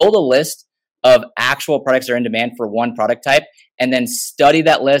build a list of actual products that are in demand for one product type, and then study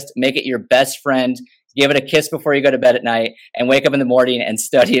that list, make it your best friend, give it a kiss before you go to bed at night, and wake up in the morning and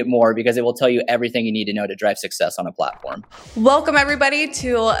study it more, because it will tell you everything you need to know to drive success on a platform. Welcome everybody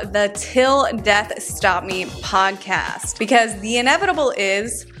to the Till Death Stop Me podcast, because the inevitable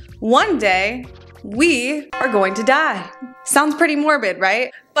is one day we are going to die. Sounds pretty morbid,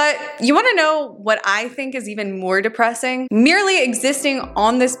 right? But you want to know what I think is even more depressing? Merely existing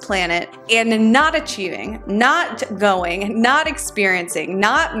on this planet and not achieving, not going, not experiencing,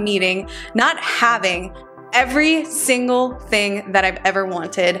 not meeting, not having every single thing that I've ever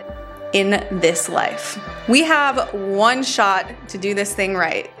wanted in this life. We have one shot to do this thing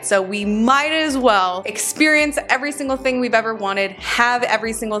right. So we might as well experience every single thing we've ever wanted, have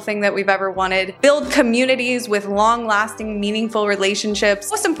every single thing that we've ever wanted, build communities with long-lasting, meaningful relationships.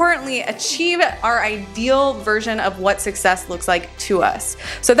 Most importantly, achieve our ideal version of what success looks like to us.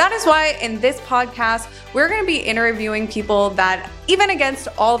 So that is why in this podcast, we're going to be interviewing people that, even against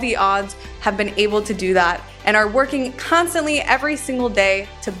all the odds, have been able to do that and are working constantly every single day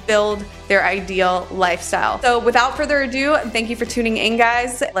to build their ideal lifestyle. So without further ado, thank you for tuning in,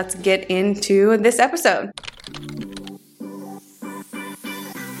 guys. Let's get into this episode.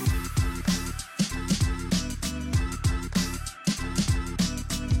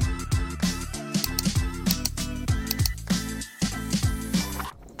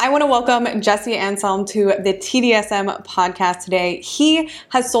 I want to welcome Jesse Anselm to the TDSM podcast today. He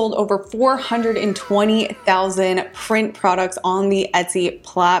has sold over 420,000 print products on the Etsy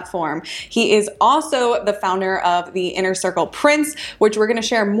platform. He is also the founder of the Inner Circle Prints, which we're going to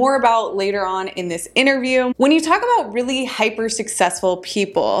share more about later on in this interview. When you talk about really hyper successful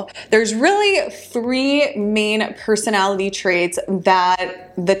people, there's really three main personality traits that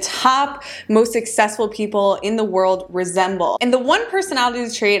the top most successful people in the world resemble. And the one personality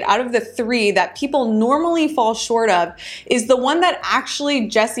trait out of the three that people normally fall short of is the one that actually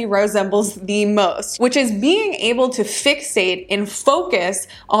Jesse resembles the most, which is being able to fixate and focus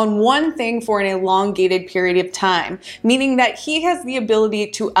on one thing for an elongated period of time, meaning that he has the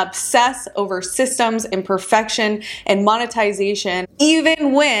ability to obsess over systems and perfection and monetization,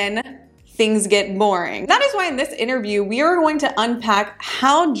 even when things get boring. That is why in this interview, we are going to unpack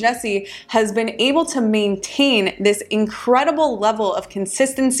how Jesse has been able to maintain this incredible level of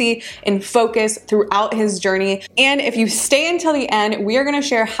consistency and focus throughout his journey. And if you stay until the end, we are going to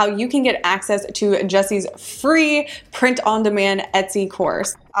share how you can get access to Jesse's free print-on-demand Etsy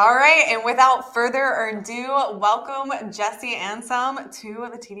course. All right, and without further ado, welcome Jesse Anselm to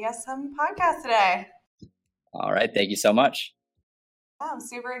the TDSM podcast today. All right, thank you so much. I'm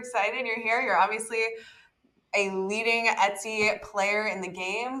super excited you're here. You're obviously a leading Etsy player in the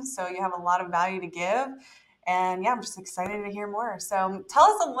game, so you have a lot of value to give. And yeah, I'm just excited to hear more. So tell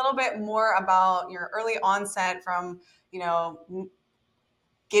us a little bit more about your early onset from,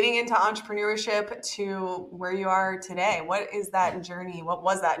 getting into entrepreneurship to where you are today. What is that journey? What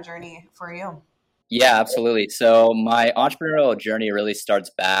was that journey for you? Yeah, absolutely. So my entrepreneurial journey really starts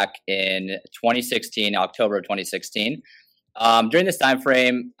back in 2016, October of 2016. During this time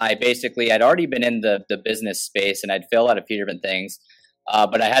frame, I'd already been in the business space, and I'd failed at a few different things.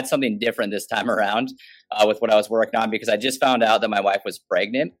 But I had something different this time around with what I was working on, because I just found out that my wife was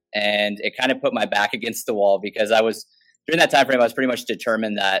pregnant, and it kind of put my back against the wall, because during that time frame, I was pretty much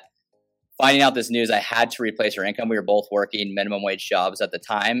determined that finding out this news, I had to replace her income. We were both working minimum wage jobs at the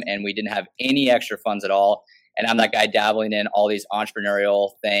time, and we didn't have any extra funds at all. And I'm that guy dabbling in all these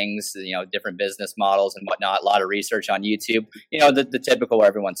entrepreneurial things, different business models and whatnot, a lot of research on YouTube, the typical where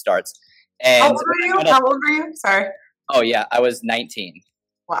everyone starts. And how old were you? Sorry. Oh, yeah. I was 19.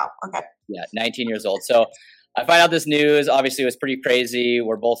 Wow. Okay. Yeah, 19 years old. So I find out this news. Obviously, it was pretty crazy.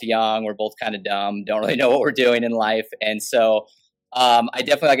 We're both young. We're both kind of dumb. Don't really know what we're doing in life. And so I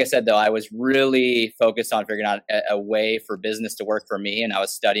definitely, like I said, though, I was really focused on figuring out a way for business to work for me. And I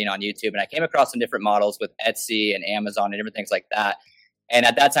was studying on YouTube, and I came across some different models with Etsy and Amazon and different things like that. And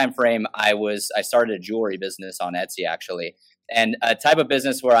at that time frame, I started a jewelry business on Etsy, actually, and a type of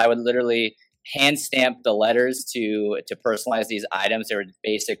business where I would literally hand stamp the letters to personalize these items. They were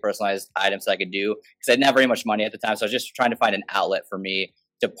basic personalized items that I could do, because I didn't have very much money at the time. So I was just trying to find an outlet for me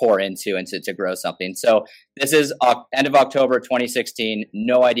to pour into and to grow something. So this is end of October 2016.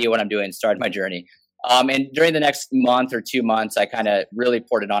 No idea what I'm doing. Started my journey. And during the next month or 2 months, I kind of really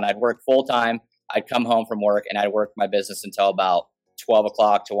poured it on. I'd work full time. I'd come home from work, and I'd work my business until about 12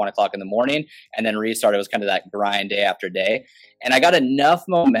 o'clock to 1 o'clock in the morning, and then restart. It was kind of that grind day after day. And I got enough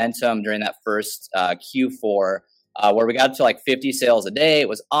momentum during that first Q4 where we got to like 50 sales a day. It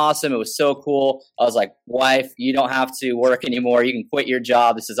was awesome. It was so cool. I was like, wife, you don't have to work anymore. You can quit your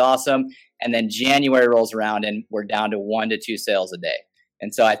job. This is awesome. And then January rolls around and we're down to 1 to 2 sales a day.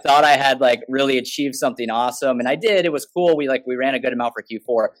 And so I thought I had like really achieved something awesome. And I did. It was cool. We ran a good amount for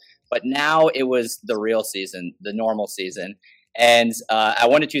Q4, but now it was the real season, the normal season. And at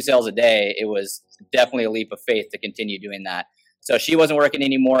 1 to 2 sales a day, it was definitely a leap of faith to continue doing that. So she wasn't working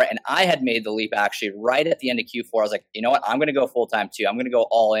anymore. And I had made the leap actually right at the end of Q4. I was like, you know what? I'm going to go full time too. I'm going to go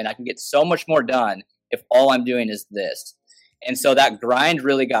all in. I can get so much more done if all I'm doing is this. And so that grind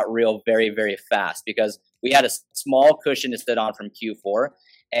really got real very, very fast because we had a small cushion to sit on from Q4.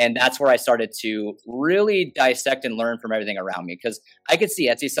 And that's where I started to really dissect and learn from everything around me, because I could see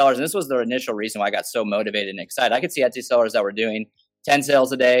Etsy sellers, and this was the initial reason why I got so motivated and excited. I could see Etsy sellers that were doing 10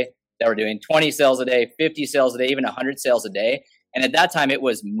 sales a day, that were doing 20 sales a day, 50 sales a day, even 100 sales a day. And at that time, it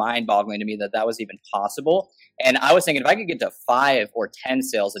was mind-boggling to me that that was even possible. And I was thinking if I could get to 5 or 10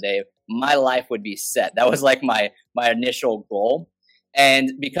 sales a day, my life would be set. That was like my initial goal.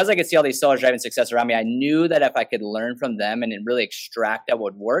 And because I could see all these sellers driving success around me, I knew that if I could learn from them and really extract that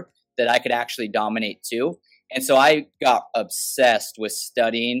would work, that I could actually dominate too. And so I got obsessed with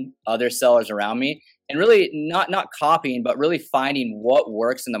studying other sellers around me and really not copying, but really finding what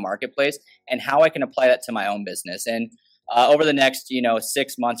works in the marketplace and how I can apply that to my own business. And over the next,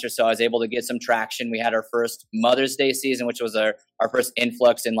 6 months or so, I was able to get some traction. We had our first Mother's Day season, which was our first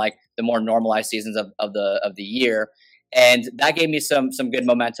influx in like the more normalized seasons of the year. And that gave me some good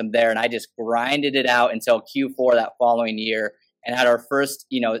momentum there. And I just grinded it out until Q4 that following year and had our first,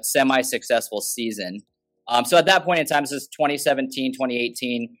 semi-successful season. So at that point in time, this is 2017,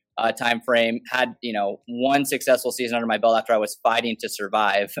 2018 timeframe, had, one successful season under my belt after I was fighting to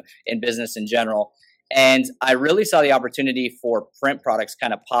survive in business in general. And I really saw the opportunity for print products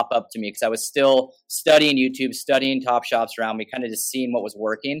kind of pop up to me because I was still studying YouTube, studying top shops around me, kind of just seeing what was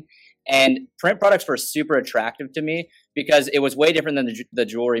working. And print products were super attractive to me because it was way different than the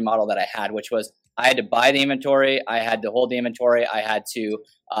jewelry model that I had, which was I had to buy the inventory, I had to hold the inventory, I had to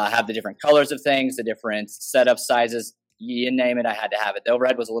have the different colors of things, the different setup sizes, you name it, I had to have it. The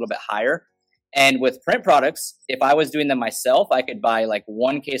overhead was a little bit higher. And with print products, if I was doing them myself, I could buy like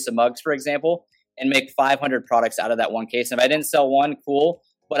 1 case of mugs, for example, and make 500 products out of that 1 case. And if I didn't sell one, cool,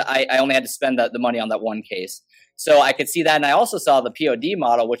 but I only had to spend the money on that 1 case. So I could see that. And I also saw the POD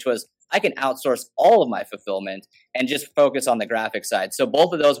model, which was I can outsource all of my fulfillment and just focus on the graphic side. So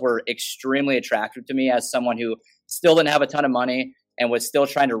both of those were extremely attractive to me as someone who still didn't have a ton of money and was still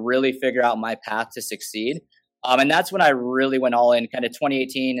trying to really figure out my path to succeed. And that's when I really went all in. Kind of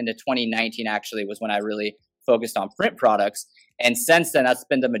 2018 into 2019 actually was when I really focused on print products. And since then, that's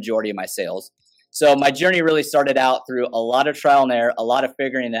been the majority of my sales. So my journey really started out through a lot of trial and error, a lot of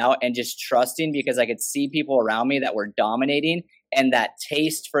figuring it out and just trusting because I could see people around me that were dominating, and that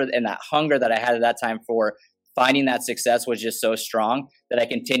taste for and that hunger that I had at that time for finding that success was just so strong that I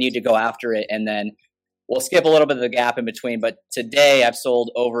continued to go after it. And then we'll skip a little bit of the gap in between, but today I've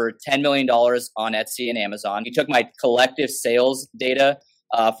sold over $10 million on Etsy and Amazon. You took my collective sales data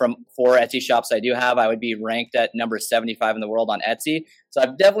from 4 Etsy shops I do have, I would be ranked at number 75 in the world on Etsy. So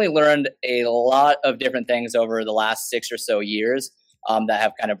I've definitely learned a lot of different things over the last 6 or so years that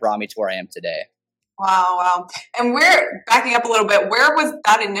have kind of brought me to where I am today. Wow. And we're backing up a little bit. Where was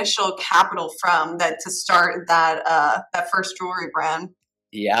that initial capital from to start that first jewelry brand?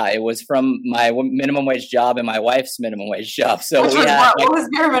 Yeah, it was from my minimum wage job and my wife's minimum wage job. So what was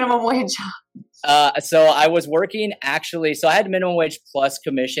your minimum wage job? So I was working so I had minimum wage plus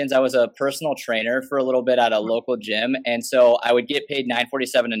commissions. I was a personal trainer for a little bit at a local gym. And so I would get paid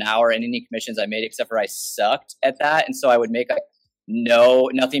 $9.47 an hour and any commissions I made, except for I sucked at that. And so I would make like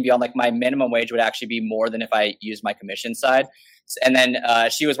nothing beyond like my minimum wage would actually be more than if I used my commission side. And then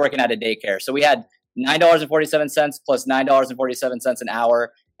she was working at a daycare. So we had $9.47 plus $9.47 an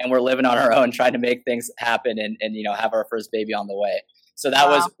hour. And we're living on our own, trying to make things happen and have our first baby on the way. So that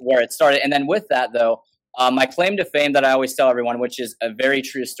was where it started. And then with that, though, my claim to fame that I always tell everyone, which is a very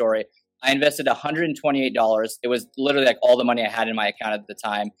true story, I invested $128. It was literally like all the money I had in my account at the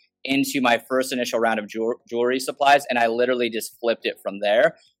time into my first initial round of jewelry supplies. And I literally just flipped it from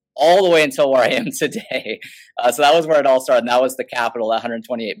there all the way until where I am today. So that was where it all started. And that was the capital, that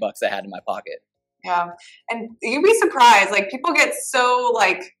 $128 I had in my pocket. Yeah. And you'd be surprised. Like people get so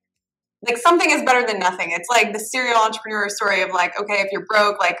like something is better than nothing. It's like the serial entrepreneur story of like, okay, if you're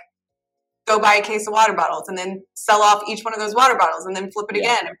broke, like go buy a case of water bottles and then sell off each one of those water bottles and then flip it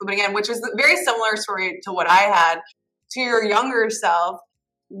again and flip it again, which is a very similar story to what I had. To your younger self,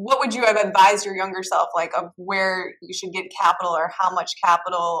 what would you have advised your younger self, like of where you should get capital or how much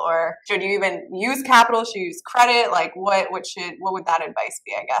capital, or should you even use capital? Should you use credit? Like what would that advice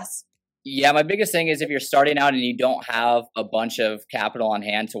be, I guess? Yeah, my biggest thing is if you're starting out and you don't have a bunch of capital on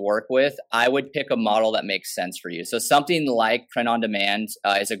hand to work with, I would pick a model that makes sense for you. So something like print on demand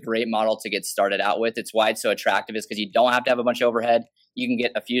is a great model to get started out with. It's why it's so attractive is because you don't have to have a bunch of overhead. You can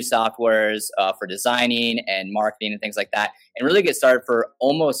get a few softwares for designing and marketing and things like that, and really get started for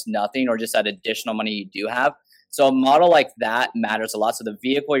almost nothing or just that additional money you do have. So a model like that matters a lot. So the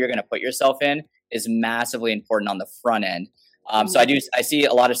vehicle you're going to put yourself in is massively important on the front end. So I see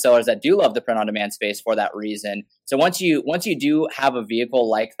a lot of sellers that do love the print on demand space for that reason. So once you do have a vehicle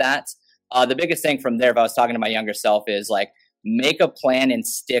like that, the biggest thing from there, if I was talking to my younger self, is like make a plan and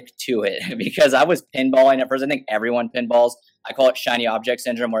stick to it. Because I was pinballing at first. I think everyone pinballs. I call it shiny object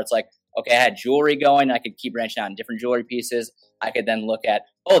syndrome, where it's like, okay, I had jewelry going. I could keep branching out in different jewelry pieces. I could then look at,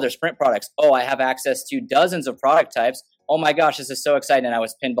 oh, there's print products. Oh, I have access to dozens of product types. Oh my gosh, this is so exciting. And I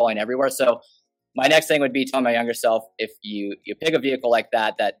was pinballing everywhere. So my next thing would be telling my younger self, if you pick a vehicle like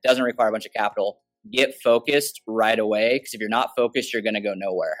that doesn't require a bunch of capital, get focused right away. Because if you're not focused, you're going to go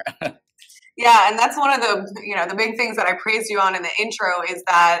nowhere. Yeah, and that's one of the big things that I praised you on in the intro is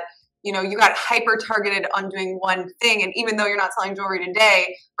that you got hyper targeted on doing one thing. And even though you're not selling jewelry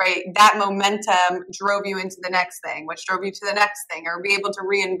today, right, that momentum drove you into the next thing, which drove you to the next thing, or be able to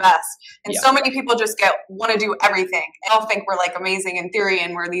reinvest. And so many people just want to do everything. They all think we're like amazing in theory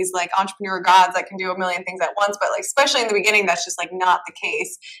and we're these like entrepreneur gods that can do a million things at once. But like, especially in the beginning, that's just like not the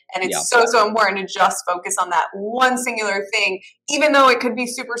case. And it's so important to just focus on that one singular thing, even though it could be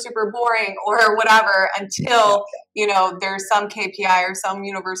super, super boring or whatever, until there's some KPI or some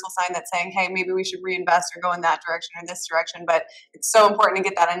universal sign that's saying, hey, maybe we should reinvest or go in that direction or this direction. But it's so important to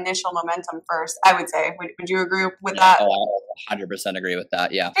get that initial momentum first, I would say. Would you agree with that? Oh, I 100% agree with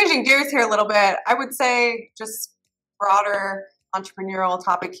that. Yeah. Changing gears here a little bit, I would say just broader entrepreneurial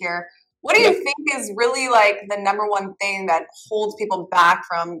topic here. What do you think is really like the number one thing that holds people back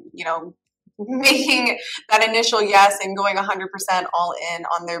from, making that initial yes and going 100% all in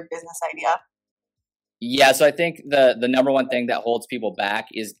on their business idea? Yeah, so I think the number one thing that holds people back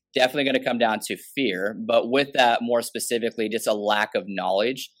is definitely going to come down to fear, but with that more specifically, just a lack of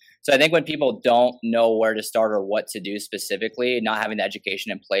knowledge. So I think when people don't know where to start or what to do specifically, not having the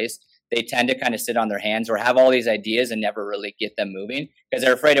education in place, they tend to kind of sit on their hands or have all these ideas and never really get them moving because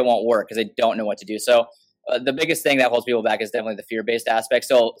they're afraid it won't work because they don't know what to do. So the biggest thing that holds people back is definitely the fear-based aspect.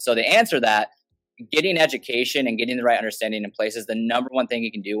 So to answer that, getting education and getting the right understanding in place is the number one thing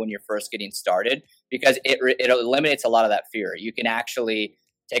you can do when you're first getting started, because it eliminates a lot of that fear. You can actually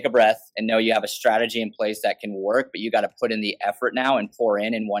take a breath and know you have a strategy in place that can work, but you got to put in the effort now and pour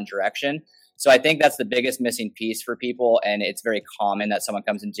in one direction. So I think that's the biggest missing piece for people. And it's very common that someone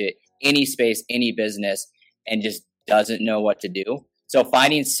comes into any space, any business, and just doesn't know what to do. So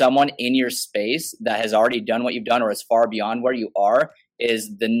finding someone in your space that has already done what you've done or is far beyond where you are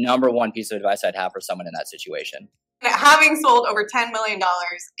is the number one piece of advice I'd have for someone in that situation. Having sold over $10 million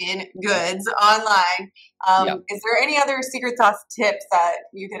in goods online, is there any other secret sauce tips that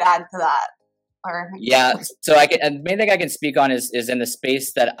you could add to that? So the main thing I can speak on is in the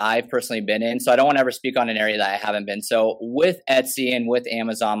space that I've personally been in. So I don't want to ever speak on an area that I haven't been. So with Etsy and with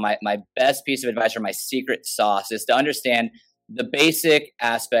Amazon, my best piece of advice or my secret sauce is to understand the basic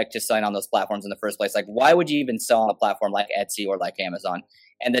aspect to selling on those platforms in the first place. Like, why would you even sell on a platform like Etsy or like Amazon?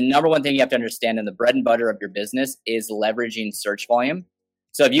 And the number one thing you have to understand in the bread and butter of your business is leveraging search volume.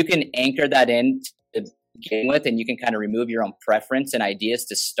 So if you can anchor that in to begin with, and you can kind of remove your own preference and ideas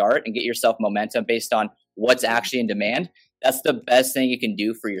to start and get yourself momentum based on what's actually in demand, that's the best thing you can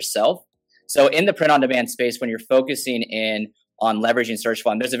do for yourself. So in the print on demand space, when you're focusing in on leveraging search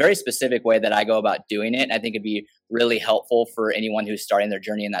volume, there's a very specific way that I go about doing it. And I think it'd be really helpful for anyone who's starting their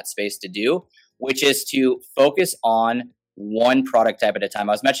journey in that space to do, which is to focus on one product type at a time.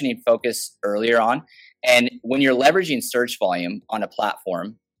 I was mentioning focus earlier on. And when you're leveraging search volume on a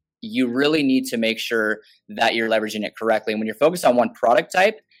platform, you really need to make sure that you're leveraging it correctly. And when you're focused on one product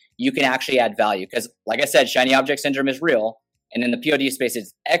type, you can actually add value. Because like I said, shiny object syndrome is real. And in the POD space,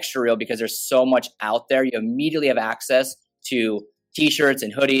 it's extra real because there's so much out there. You immediately have access to t-shirts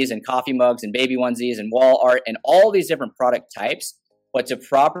and hoodies and coffee mugs and baby onesies and wall art and all these different product types. But to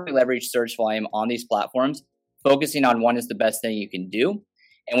properly leverage search volume on these platforms, focusing on one is the best thing you can do.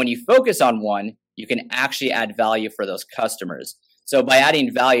 And when you focus on one, you can actually add value for those customers. So by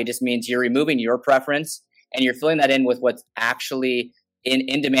adding value, it just means you're removing your preference and you're filling that in with what's actually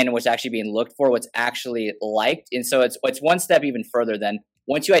in demand and what's actually being looked for, what's actually liked. And so it's one step even further than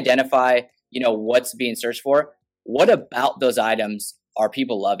once you identify, what's being searched for, what about those items are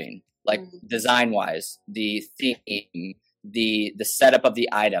people loving? Like design wise, the theme, the setup of the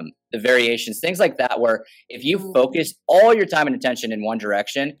item, the variations, things like that, where if you focus all your time and attention in one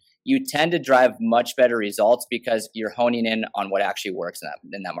direction, you tend to drive much better results because you're honing in on what actually works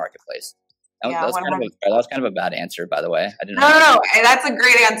in that marketplace. Yeah, that was kind of a bad answer, by the way. I didn't. No. And that's a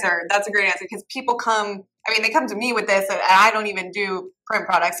great answer. That's a great answer because people come. I mean, they come to me with this, and I don't even do print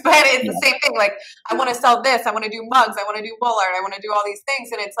products, but it's the same thing. Like, I want to sell this. I want to do mugs. I want to do wall art. I want to do all these things,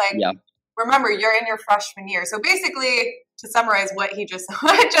 and it's like, remember, you're in your freshman year. So basically, to summarize what Jesse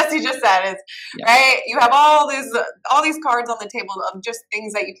just said is, right? You have all these cards on the table of just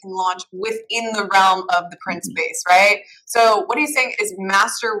things that you can launch within the realm of the print space, right? So what he's saying is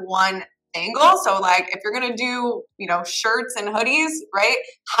master one angle. So like if you're going to do, shirts and hoodies, right?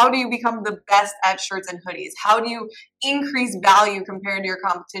 How do you become the best at shirts and hoodies? How do you increase value compared to your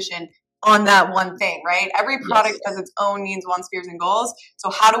competition on that one thing, right? Every product has its own needs, wants, fears, and goals. So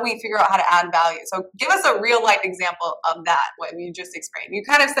how do we figure out how to add value? So give us a real life example of that, what you just explained. You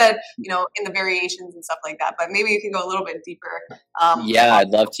kind of said, in the variations and stuff like that, but maybe you can go a little bit deeper. I'd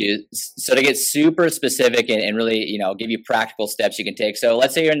love to. So to get super specific and really, give you practical steps you can take. So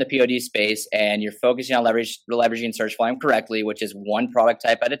let's say you're in the POD space and you're focusing on leveraging search volume correctly, which is one product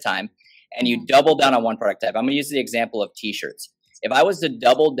type at a time, and you double down on one product type. I'm going to use the example of t-shirts. If I was to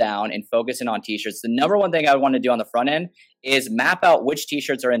double down and focus in on t-shirts, the number one thing I would want to do on the front end is map out which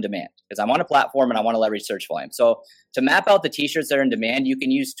t-shirts are in demand, because I'm on a platform and I want to leverage search volume. So to map out the t-shirts that are in demand, you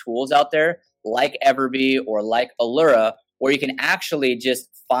can use tools out there like Everbee or like Allura, where you can actually just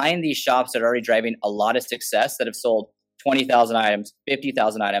find these shops that are already driving a lot of success, that have sold 20,000 items,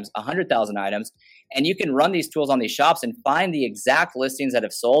 50,000 items, 100,000 items. And you can run these tools on these shops and find the exact listings that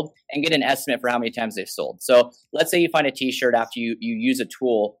have sold and get an estimate for how many times they've sold. So let's say you find a t-shirt after you use a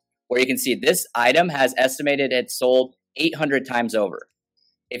tool where you can see this item has estimated it sold 800 times over.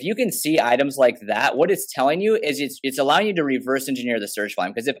 If you can see items like that, what it's telling you is it's allowing you to reverse engineer the search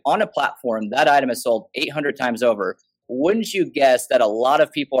volume. Because if on a platform that item is sold 800 times over, wouldn't you guess that a lot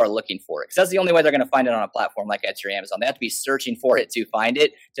of people are looking for it? Because that's the only way they're going to find it on a platform like Etsy or Amazon. They have to be searching for it to find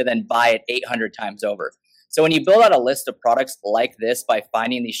it, to then buy it 800 times over. So when you build out a list of products like this by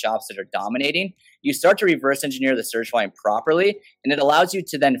finding these shops that are dominating, you start to reverse engineer the search volume properly, and it allows you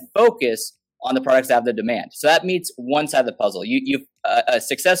to then focus on the products that have the demand. So that meets one side of the puzzle. You've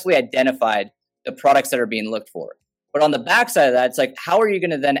successfully identified the products that are being looked for. But on the backside of that, it's like, how are you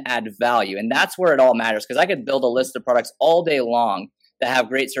going to then add value? And that's where it all matters, because I could build a list of products all day long that have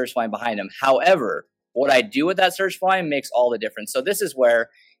great search volume behind them. However, what I do with that search volume makes all the difference. So this is where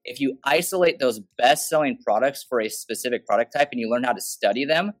if you isolate those best-selling products for a specific product type and you learn how to study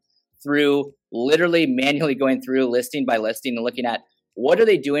them through literally manually going through listing by listing and looking at what are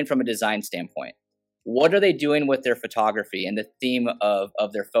they doing from a design standpoint? What are they doing with their photography and the theme of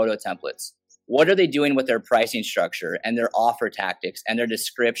their photo templates? What are they doing with their pricing structure and their offer tactics and their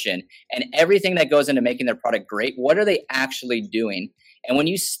description and everything that goes into making their product great? What are they actually doing? And when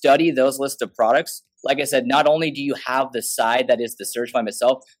you study those lists of products, like I said, not only do you have the side that is the search volume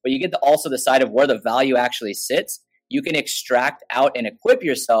itself, but you get also the side of where the value actually sits. You can extract out and equip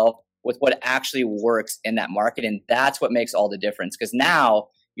yourself with what actually works in that market. And that's what makes all the difference, because now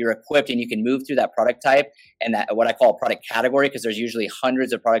you're equipped and you can move through that product type and that what I call a product category, because there's usually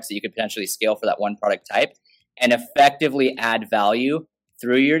hundreds of products that you could potentially scale for that one product type, and effectively add value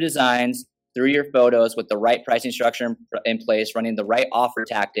through your designs, through your photos, with the right pricing structure in place, running the right offer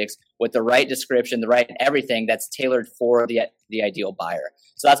tactics, with the right description, the right everything that's tailored for the ideal buyer.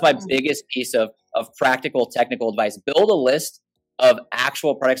 So that's my biggest piece of practical technical advice. Build a list of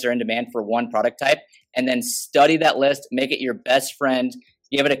actual products that are in demand for one product type, and then study that list, make it your best friend.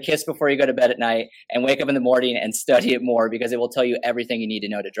 Give it a kiss before you go to bed at night, and wake up in the morning and study it more, because it will tell you everything you need to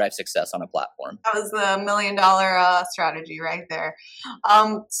know to drive success on a platform. That was the $1 million strategy right there.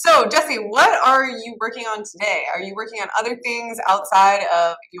 So Jesse, what are you working on today? Are you working on other things outside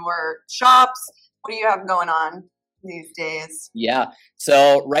of your shops? What do you have going on these days? Yeah.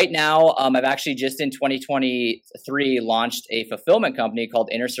 So right now, I've actually just in 2023 launched a fulfillment company called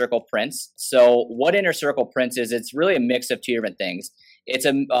Inner Circle Prints. So what Inner Circle Prints is, it's really a mix of two different things. It's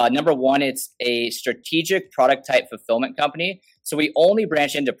number one, it's a strategic product type fulfillment company. So we only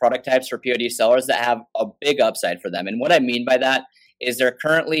branch into product types for POD sellers that have a big upside for them. And what I mean by that is they're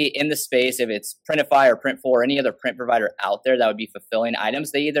currently in the space, if it's Printify or Printful or any other print provider out there that would be fulfilling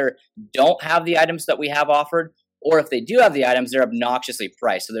items, they either don't have the items that we have offered, or if they do have the items, they're obnoxiously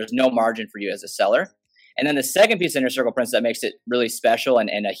priced. So there's no margin for you as a seller. And then the second piece of Inner Circle Prints that makes it really special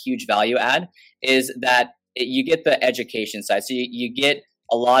and a huge value add is that you get the education side. So you get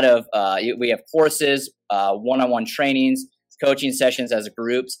a lot of, we have courses, one-on-one trainings, coaching sessions as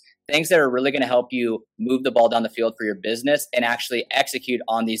groups, things that are really going to help you move the ball down the field for your business and actually execute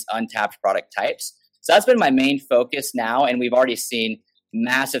on these untapped product types. So that's been my main focus now. And we've already seen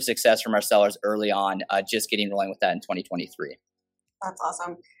massive success from our sellers early on, just getting rolling with that in 2023. That's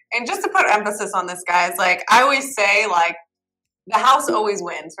awesome. And just to put emphasis on this, guys, like I always say, like, the house always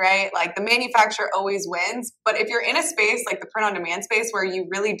wins, right? Like the manufacturer always wins. But if you're in a space like the print on demand space where you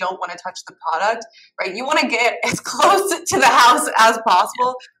really don't want to touch the product, right? You want to get as close to the house as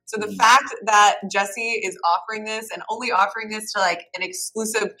possible. So the fact that Jesse is offering this and only offering this to like an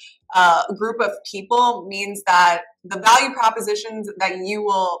exclusive group of people means that the value propositions that you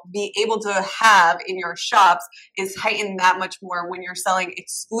will be able to have in your shops is heightened that much more when you're selling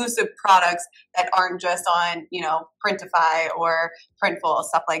exclusive products that aren't just on, you know, Printify or Printful,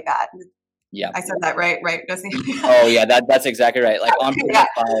 stuff like that. Yeah, I said that right, Jesse? Oh yeah, that's exactly right. Like on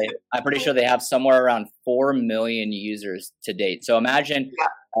Printify, I'm pretty sure they have somewhere around 4 million users to date. So imagine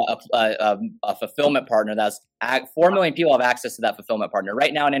a fulfillment partner that's 4 million people have access to that fulfillment partner.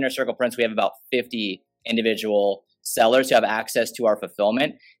 Right now in Inner Circle Prints, we have about 50 individual sellers who have access to our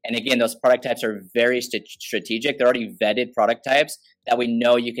fulfillment. And again, those product types are very strategic. They're already vetted product types that we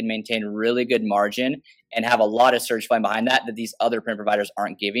know you can maintain really good margin and have a lot of search volume behind that these other print providers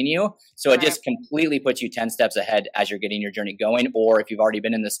aren't giving you. So it just completely puts you 10 steps ahead as you're getting your journey going. Or if you've already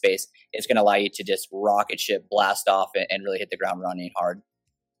been in the space, it's going to allow you to just rocket ship, blast off, and really hit the ground running hard.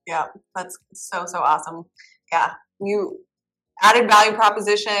 Yeah, that's so awesome. Yeah, you added value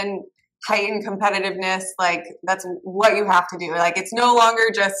proposition, heightened competitiveness, like that's what you have to do. Like it's no longer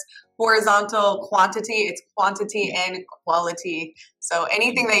just horizontal quantity, it's quantity and quality. So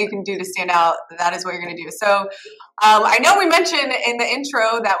anything that you can do to stand out, that is what you're going to do. So I know we mentioned in the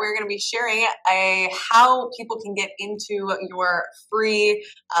intro that we're going to be sharing how people can get into your free,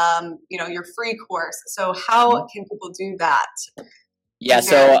 your free course. So how can people do that? Yeah.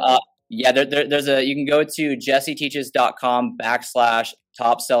 So, there's you can go to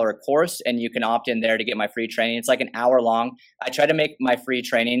jesseteaches.com/top seller course, and you can opt in there to get my free training. It's like an hour long. I try to make my free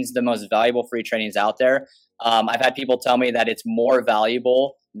trainings the most valuable free trainings out there. I've had people tell me that it's more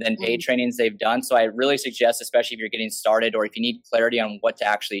valuable than paid trainings they've done. So I really suggest, especially if you're getting started or if you need clarity on what to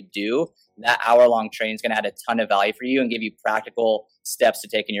actually do, that hour long training is going to add a ton of value for you and give you practical steps to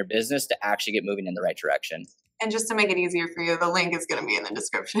take in your business to actually get moving in the right direction. And just to make it easier for you, the link is going to be in the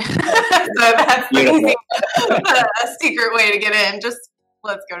description. So that's a secret way to get in. Just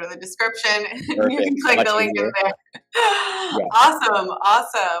let's go to the description. You can click the link in there. Yeah. Awesome.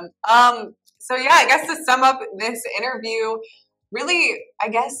 So yeah, I guess to sum up this interview, really, I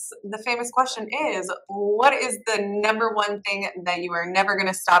guess the famous question is, what is the number one thing that you are never going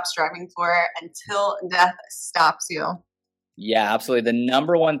to stop striving for until death stops you? Yeah, absolutely. The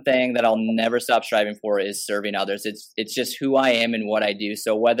number one thing that I'll never stop striving for is serving others. It's just who I am and what I do.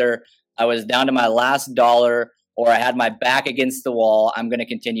 So whether I was down to my last dollar or I had my back against the wall, I'm going to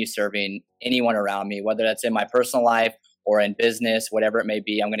continue serving anyone around me, whether that's in my personal life or in business, whatever it may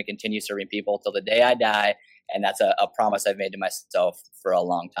be. I'm going to continue serving people till the day I die. And that's a promise I've made to myself for a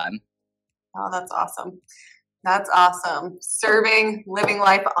long time. Oh, that's awesome. That's awesome. Serving, living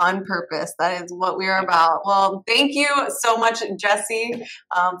life on purpose. That is what we're about. Well, thank you so much, Jesse,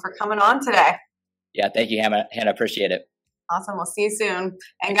 for coming on today. Yeah, thank you, Hannah. Appreciate it. Awesome. We'll see you soon.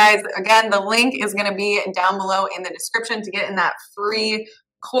 And guys, again, the link is going to be down below in the description to get in that free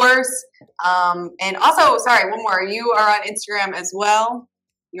course. And also, sorry, one more. You are on Instagram as well.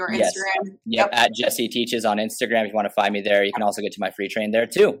 Your Instagram? Yep, at Jesse Teaches on Instagram. If you want to find me there, you can also get to my free training there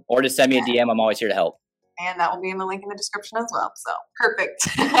too. Or just send me a DM. I'm always here to help. And that will be in the link in the description as well. So perfect.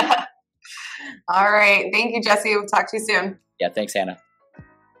 All right. Thank you, Jesse. We'll talk to you soon. Yeah. Thanks, Hannah.